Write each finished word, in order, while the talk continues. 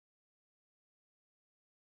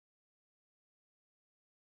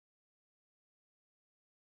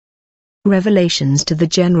Revelations to the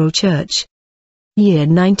General Church. Year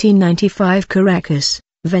 1995, Caracas,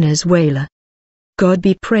 Venezuela. God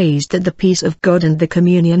be praised that the peace of God and the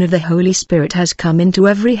communion of the Holy Spirit has come into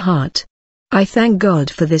every heart. I thank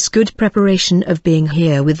God for this good preparation of being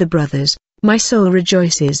here with the brothers. My soul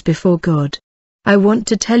rejoices before God. I want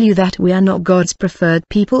to tell you that we are not God's preferred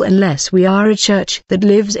people unless we are a church that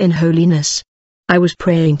lives in holiness. I was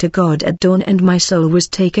praying to God at dawn and my soul was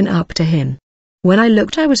taken up to Him. When I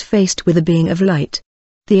looked, I was faced with a being of light.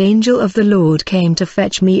 The angel of the Lord came to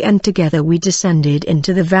fetch me, and together we descended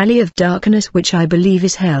into the valley of darkness, which I believe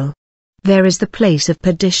is hell. There is the place of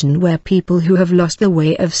perdition where people who have lost the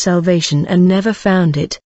way of salvation and never found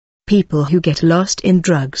it. People who get lost in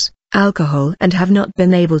drugs, alcohol, and have not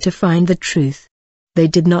been able to find the truth. They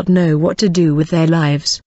did not know what to do with their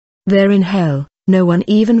lives. There in hell, no one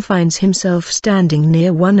even finds himself standing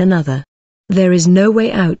near one another. There is no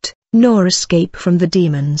way out, nor escape from the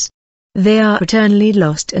demons. They are eternally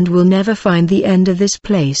lost and will never find the end of this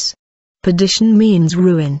place. Perdition means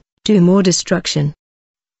ruin, doom or destruction.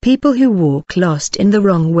 People who walk lost in the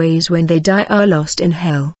wrong ways when they die are lost in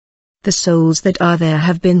hell. The souls that are there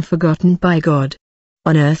have been forgotten by God.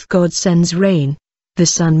 On earth God sends rain. The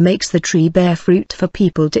sun makes the tree bear fruit for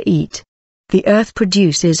people to eat. The earth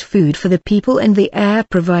produces food for the people and the air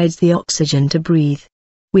provides the oxygen to breathe.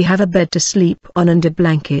 We have a bed to sleep on and a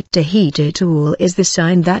blanket to heat. It all is the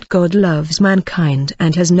sign that God loves mankind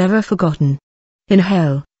and has never forgotten. In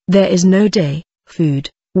hell, there is no day, food,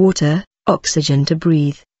 water, oxygen to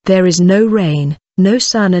breathe, there is no rain, no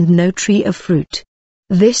sun and no tree of fruit.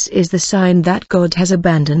 This is the sign that God has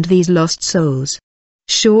abandoned these lost souls.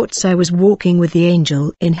 Shorts. I was walking with the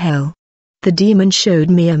angel in hell. The demon showed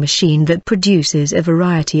me a machine that produces a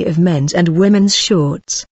variety of men's and women's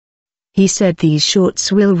shorts. He said these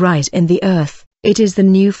shorts will rise in the earth. It is the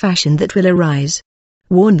new fashion that will arise.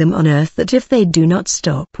 Warn them on earth that if they do not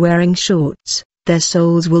stop wearing shorts, their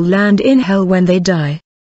souls will land in hell when they die.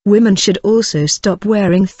 Women should also stop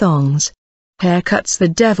wearing thongs. Haircuts. The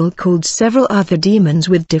devil called several other demons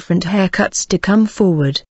with different haircuts to come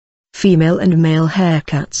forward. Female and male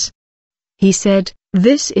haircuts. He said,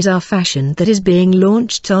 this is our fashion that is being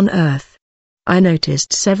launched on earth. I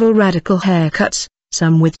noticed several radical haircuts,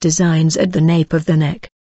 some with designs at the nape of the neck.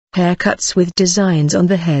 Haircuts with designs on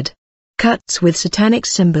the head. Cuts with satanic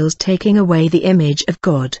symbols taking away the image of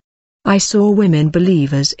God. I saw women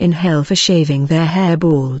believers in hell for shaving their hair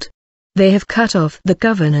bald. They have cut off the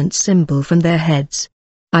covenant symbol from their heads.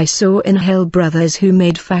 I saw in hell brothers who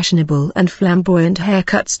made fashionable and flamboyant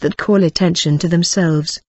haircuts that call attention to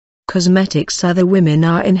themselves. Cosmetics. Other women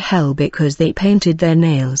are in hell because they painted their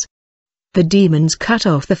nails. The demons cut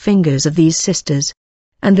off the fingers of these sisters.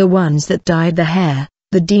 And the ones that dyed the hair,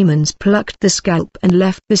 the demons plucked the scalp and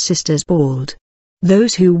left the sisters bald.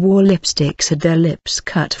 Those who wore lipsticks had their lips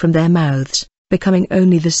cut from their mouths, becoming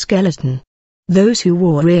only the skeleton. Those who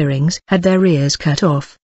wore earrings had their ears cut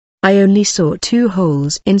off. I only saw 2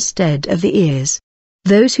 holes instead of the ears.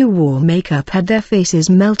 Those who wore makeup had their faces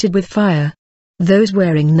melted with fire. Those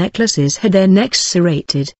wearing necklaces had their necks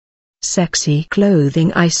serrated. Sexy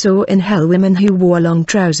clothing. I saw in hell women who wore long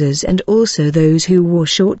trousers and also those who wore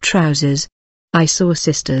short trousers. I saw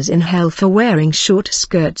sisters in hell for wearing short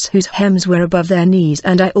skirts whose hems were above their knees,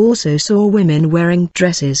 and I also saw women wearing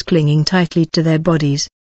dresses clinging tightly to their bodies.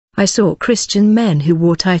 I saw Christian men who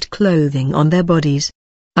wore tight clothing on their bodies.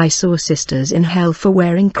 I saw sisters in hell for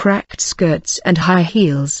wearing cracked skirts and high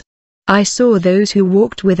heels. I saw those who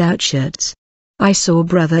walked without shirts. I saw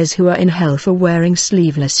brothers who are in hell for wearing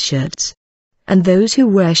sleeveless shirts. And those who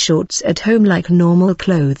wear shorts at home like normal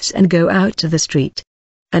clothes and go out to the street.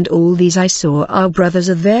 And all these I saw are brothers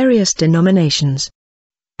of various denominations.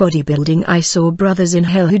 Bodybuilding. I saw brothers in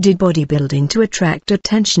hell who did bodybuilding to attract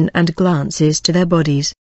attention and glances to their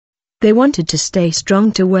bodies. They wanted to stay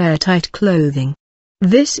strong to wear tight clothing.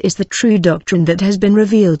 This is the true doctrine that has been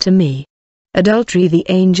revealed to me. Adultery. The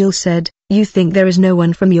angel said, you think there is no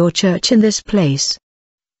one from your church in this place.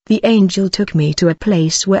 The angel took me to a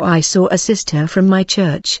place where I saw a sister from my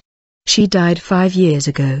church. She died 5 years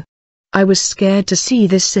ago. I was scared to see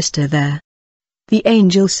this sister there. The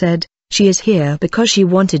angel said, she is here because she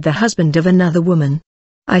wanted the husband of another woman.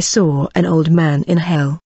 I saw an old man in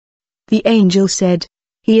hell. The angel said,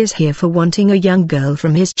 he is here for wanting a young girl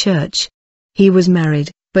from his church. He was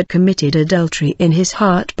married, but committed adultery in his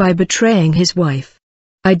heart by betraying his wife.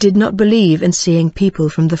 I did not believe in seeing people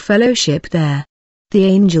from the fellowship there. The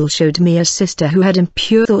angel showed me a sister who had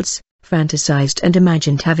impure thoughts, fantasized and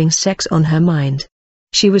imagined having sex on her mind.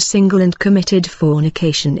 She was single and committed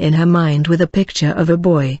fornication in her mind with a picture of a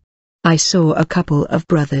boy. I saw a couple of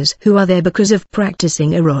brothers who are there because of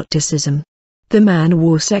practicing eroticism. The man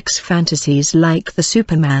wore sex fantasies like the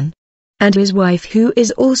Superman. And his wife, who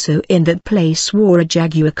is also in that place, wore a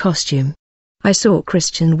jaguar costume. I saw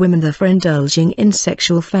Christian women there indulging in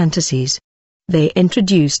sexual fantasies. They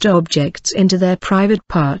introduced objects into their private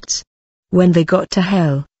parts. When they got to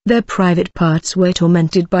hell, their private parts were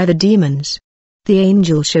tormented by the demons. The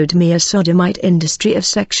angel showed me a sodomite industry of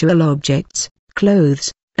sexual objects,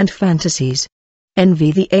 clothes, and fantasies.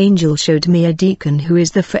 Envy. The angel showed me a deacon who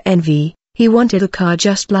is there for envy. He wanted a car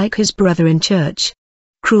just like his brother in church.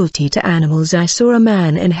 Cruelty to animals. I saw a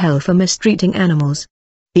man in hell for mistreating animals.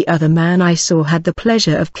 The other man I saw had the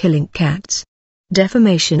pleasure of killing cats.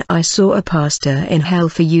 Defamation. I saw a pastor in hell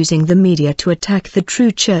for using the media to attack the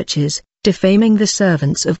true churches, defaming the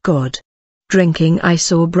servants of God. Drinking. I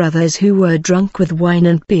saw brothers who were drunk with wine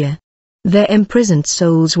and beer. Their imprisoned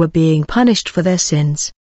souls were being punished for their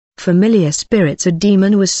sins. Familiar spirits. A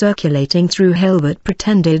demon was circulating through hell but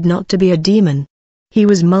pretended not to be a demon. He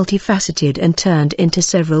was multifaceted and turned into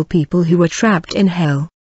several people who were trapped in hell.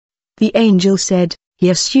 The angel said, he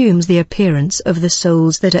assumes the appearance of the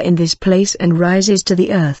souls that are in this place and rises to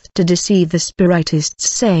the earth to deceive the spiritists,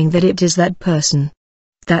 saying that it is that person.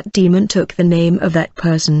 That demon took the name of that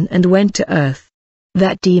person and went to earth.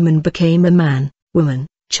 That demon became a man, woman,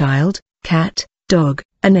 child, cat, dog,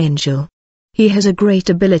 an angel. He has a great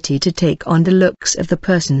ability to take on the looks of the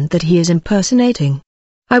person that he is impersonating.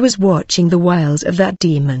 I was watching the wiles of that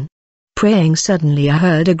demon. Praying. Suddenly I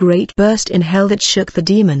heard a great burst in hell that shook the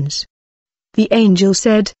demons. The angel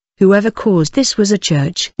said, whoever caused this was a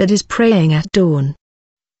church that is praying at dawn.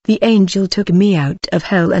 The angel took me out of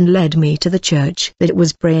hell and led me to the church that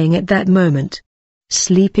was praying at that moment.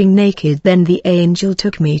 Sleeping naked. Then the angel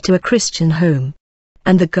took me to a Christian home.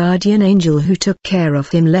 And the guardian angel who took care of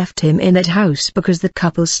him left him in that house because the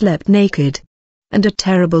couple slept naked. And a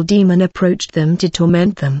terrible demon approached them to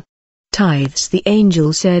torment them. Tithes. The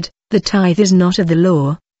angel said, the tithe is not of the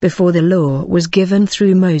law. Before the law was given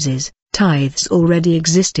through Moses, tithes already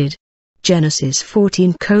existed. Genesis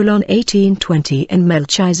 14:18-20. And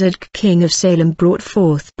Melchizedek king of Salem brought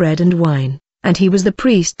forth bread and wine, and he was the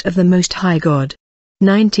priest of the Most High God.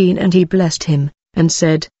 19. And he blessed him, and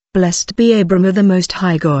said, blessed be Abram of the Most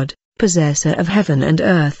High God, possessor of heaven and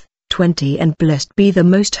earth. 20. And blessed be the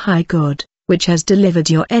Most High God, which has delivered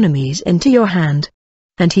your enemies into your hand.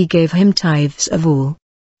 And he gave him tithes of all.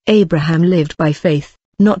 Abraham lived by faith,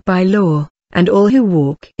 not by law, and all who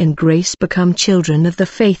walk in grace become children of the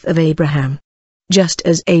faith of Abraham. Just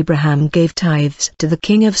as Abraham gave tithes to the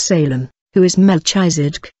king of Salem, who is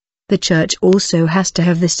Melchizedek, the church also has to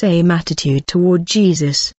have the same attitude toward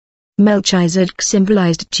Jesus. Melchizedek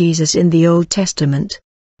symbolized Jesus in the Old Testament.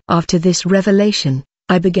 After this revelation,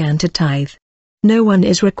 I began to tithe. No one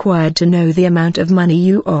is required to know the amount of money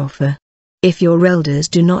you offer. If your elders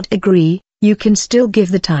do not agree, you can still give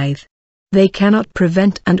the tithe. They cannot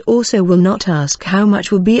prevent and also will not ask how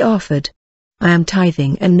much will be offered. I am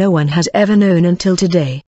tithing and no one has ever known until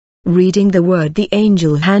today. Reading the word. The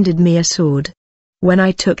angel handed me a sword. When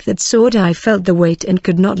I took that sword I felt the weight and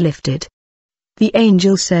could not lift it. The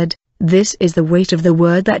angel said, this is the weight of the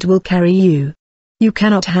word that will carry you. You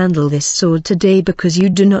cannot handle this sword today because you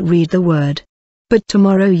do not read the word. But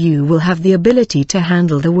tomorrow you will have the ability to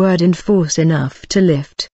handle the word in force enough to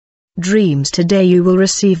lift. Dreams. Today you will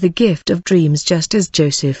receive the gift of dreams just as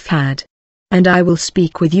Joseph had. And I will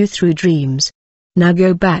speak with you through dreams. Now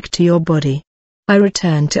go back to your body. I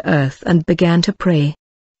returned to earth and began to pray.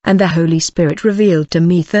 And the Holy Spirit revealed to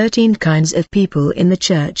me 13 kinds of people in the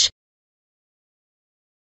church.